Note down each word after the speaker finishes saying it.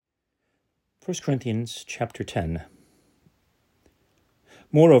1 Corinthians chapter 10.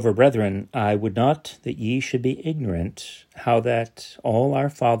 Moreover, brethren, I would not that ye should be ignorant how that all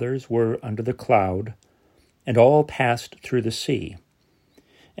our fathers were under the cloud, and all passed through the sea,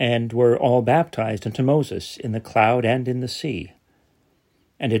 and were all baptized unto Moses in the cloud and in the sea,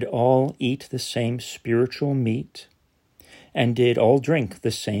 and did all eat the same spiritual meat, and did all drink the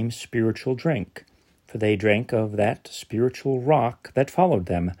same spiritual drink, for they drank of that spiritual rock that followed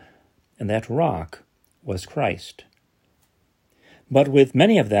them, and that rock was Christ. But with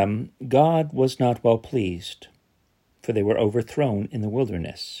many of them God was not well pleased, for they were overthrown in the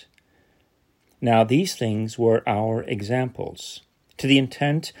wilderness. Now these things were our examples, to the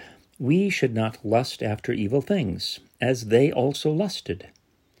intent we should not lust after evil things, as they also lusted.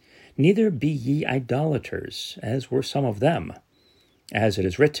 Neither be ye idolaters, as were some of them. As it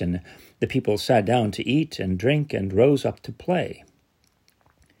is written, the people sat down to eat and drink and rose up to play.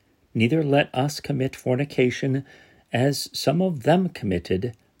 Neither let us commit fornication, as some of them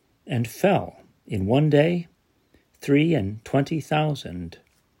committed, and fell in one day 23,000.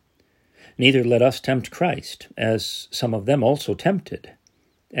 Neither let us tempt Christ, as some of them also tempted,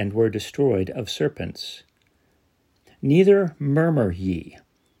 and were destroyed of serpents. Neither murmur ye,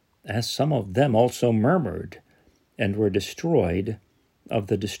 as some of them also murmured, and were destroyed of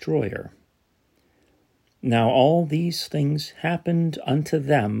the destroyer. Now all these things happened unto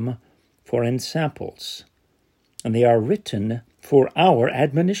them for ensamples, and they are written for our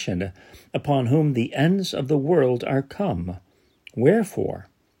admonition, upon whom the ends of the world are come. Wherefore,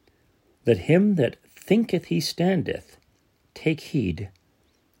 let him that thinketh he standeth take heed,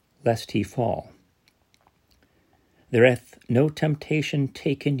 lest he fall. There hath no temptation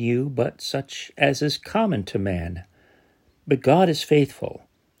taken you but such as is common to man. But God is faithful,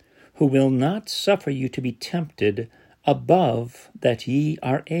 who will not suffer you to be tempted above that ye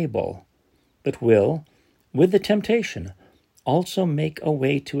are able, but will, with the temptation, also make a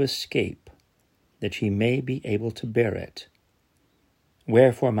way to escape, that ye may be able to bear it.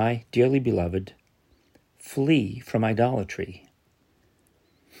 Wherefore, my dearly beloved, flee from idolatry.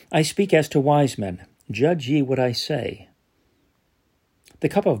 I speak as to wise men. Judge ye what I say. The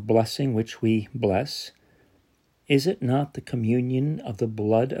cup of blessing which we bless, is it not the communion of the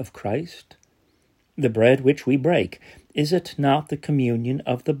blood of Christ? The bread which we break, is it not the communion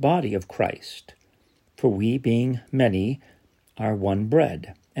of the body of Christ? For we, being many, are one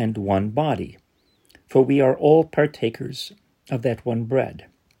bread and one body, for we are all partakers of that one bread.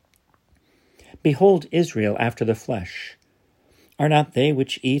 Behold Israel after the flesh. Are not they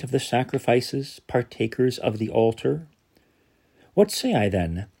which eat of the sacrifices partakers of the altar? What say I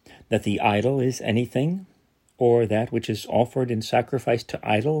then? That the idol is anything? Or that which is offered in sacrifice to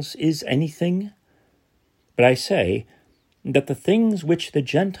idols is anything? But I say that the things which the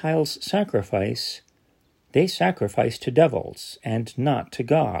Gentiles sacrifice, they sacrifice to devils, and not to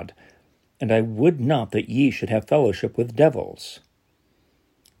God. And I would not that ye should have fellowship with devils.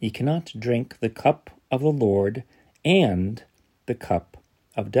 Ye cannot drink the cup of the Lord and the cup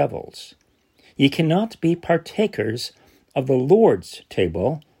of devils. Ye cannot be partakers of the Lord's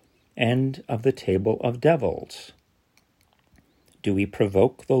table and of the table of devils. Do we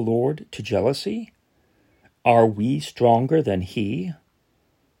provoke the Lord to jealousy? Are we stronger than he?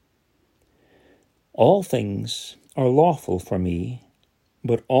 All things are lawful for me,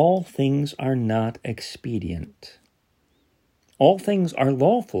 but all things are not expedient. All things are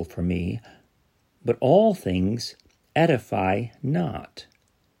lawful for me, but all things edify not.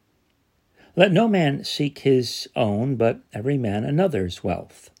 Let no man seek his own, but every man another's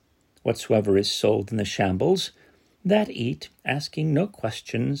wealth. Whatsoever is sold in the shambles, that eat, asking no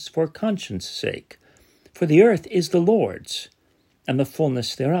questions for conscience' sake. For the earth is the Lord's, and the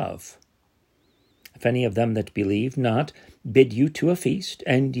fullness thereof. If any of them that believe not bid you to a feast,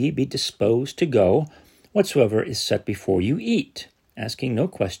 and ye be disposed to go, whatsoever is set before you eat, asking no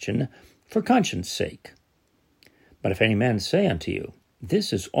question for conscience' sake. But if any man say unto you,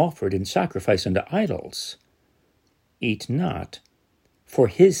 This is offered in sacrifice unto idols, eat not, for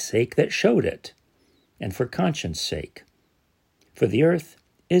his sake that showed it, and for conscience' sake. For the earth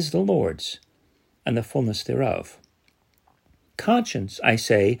is the Lord's, and the fullness thereof. Conscience, I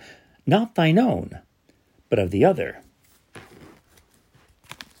say, not thine own, but of the other.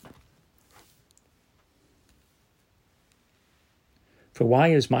 For why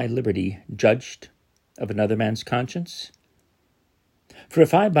is my liberty judged of another man's conscience? For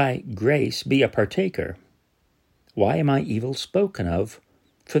if I by grace be a partaker, why am I evil spoken of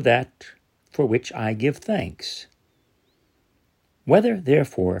for that for which I give thanks? Whether,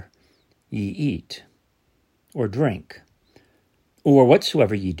 therefore, ye eat, or drink, or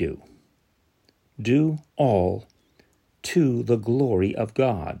whatsoever ye do, do all to the glory of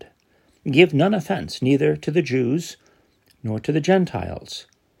God. Give none offense, neither to the Jews, nor to the Gentiles,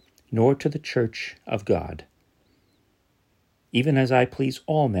 nor to the church of God. Even as I please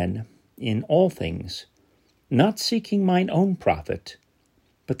all men in all things, not seeking mine own profit,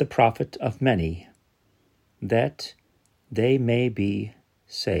 but the profit of many, that they may be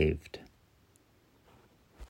saved.